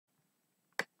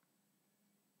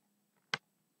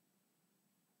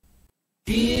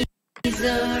He's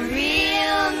a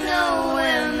real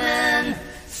nowhere man,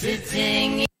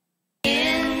 sitting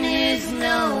in his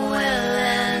nowhere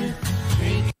land.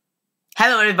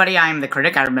 Hello everybody, I am the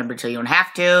critic. I remember so you don't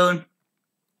have to.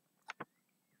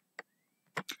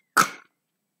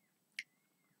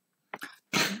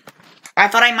 I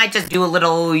thought I might just do a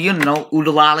little,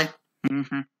 oodle-lolly.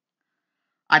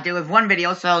 I do have one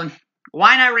video, so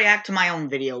why not react to my own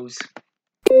videos?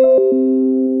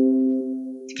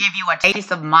 To give you a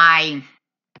taste of my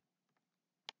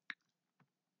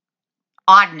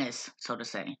oddness, so to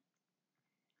say.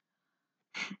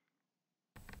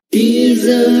 He's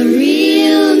a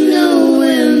real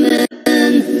nowhere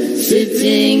man,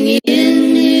 sitting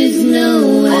in his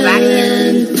nowhere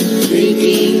land,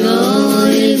 thinking all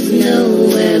his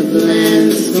nowhere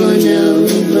plans for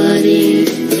nobody.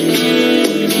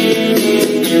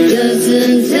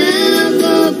 Doesn't have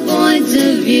a point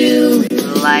of view,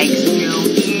 Likes to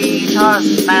eat a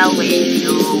smelly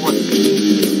stew.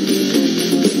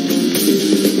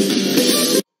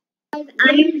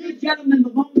 Ladies and gentlemen, the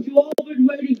moment you all been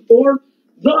waiting for,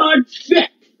 the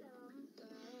chick!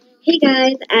 Hey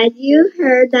guys, as you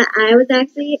heard that I was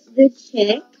actually the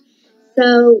chick,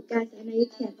 so guys, I know you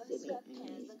can't see me. Okay.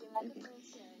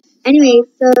 Anyway,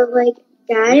 so like,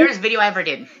 guys, Weirdest video I ever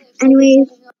did. anyways,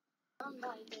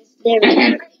 there we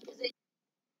go.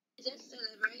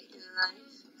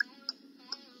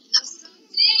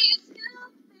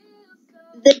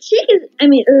 The chick is,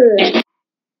 oh.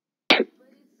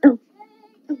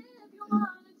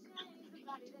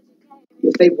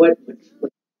 You say what?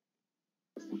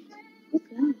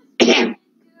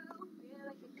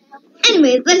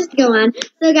 Anyways, let's just go on.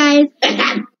 So guys,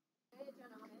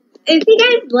 if you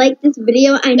guys like this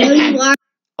video, I know you are.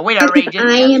 Oh wait, I already did.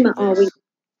 I am always.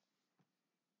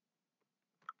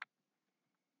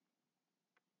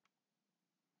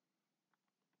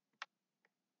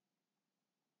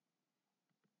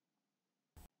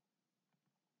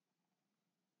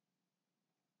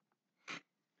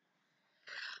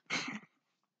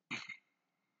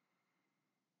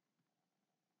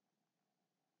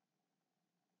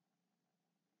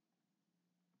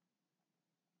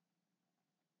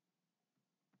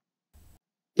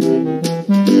 When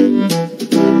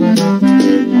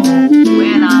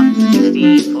I'm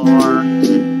 64.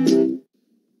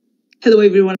 Hello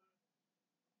everyone,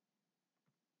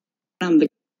 I'm the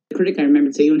critic. I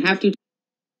remember so you don't have to.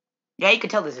 Yeah, you can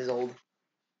tell this is old.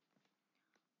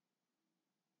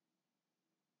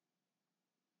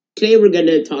 Today we're going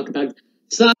to talk about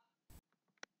Sgt.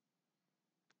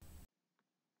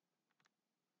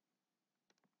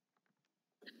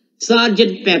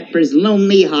 Pepper's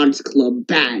Lonely Hearts Club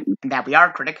Band. And that we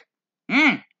are, critic.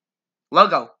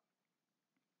 Logo.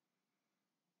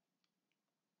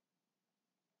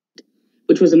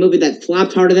 Which was a movie that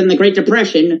flopped harder than the Great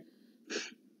Depression.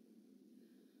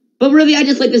 But really, I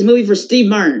just like this movie for Steve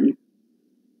Martin.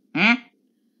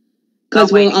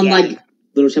 Because, unlike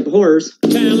Little Shop of Horrors,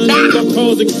 people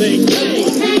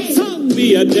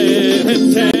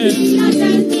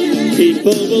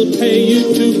will pay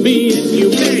you to be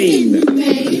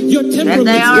inhumane. Your temperament's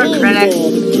well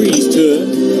for the priesthood,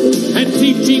 and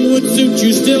teaching would suit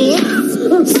you still.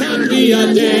 Don't be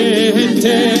a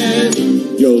dentist,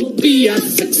 you'll be a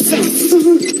success.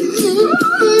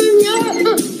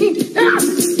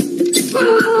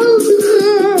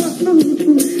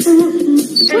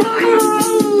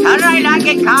 How did I not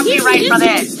get copyright for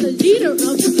this? The leader of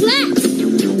the class.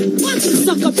 Watch him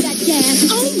suck up that gas.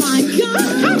 Oh my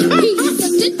God. He's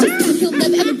such a different, he'll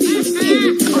never ever be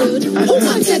good. Oh,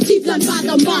 watch that deep done by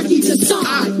the Marquis de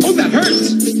Sade. Oh, that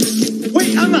hurts.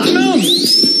 Wait, I'm not numb. Maybe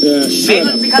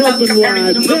it's because I was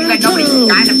comparing two movies that nobody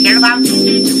kind of cared about.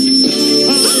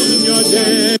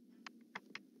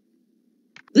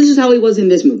 this is how he was in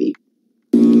this movie.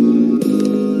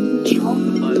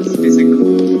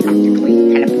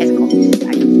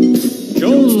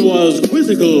 Joan was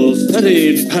quizzical,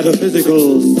 studied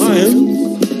pataphysical science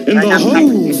in the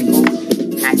home.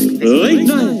 Late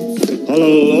nights, all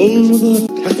alone with a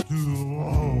cat.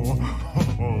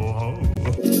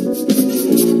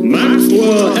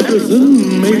 Maxwell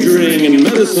Edison, majoring in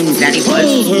medicine,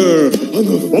 called her on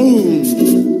the phone.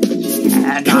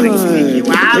 Can I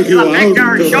take you out to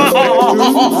the show?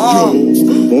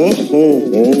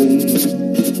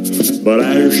 But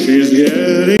as she's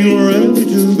getting ready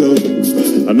to go,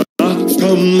 a knock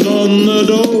comes on the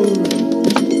door.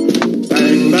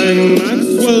 Bang, bang,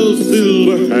 Maxwell's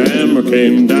silver hammer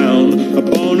came down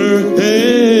upon her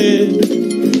head.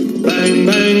 Bang,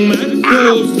 bang,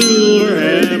 Maxwell's silver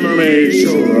hammer made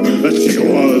sure that she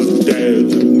was dead.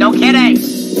 No kidding.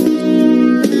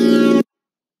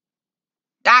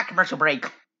 commercial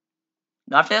break.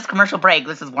 After this commercial break,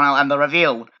 this is when I'll end the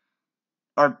review.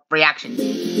 Or reaction.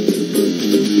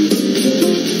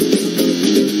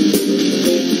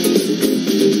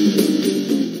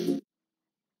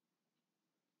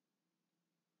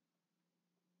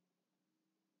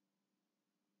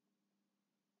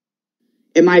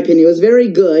 In my opinion, it was very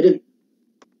good.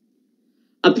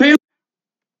 Apparently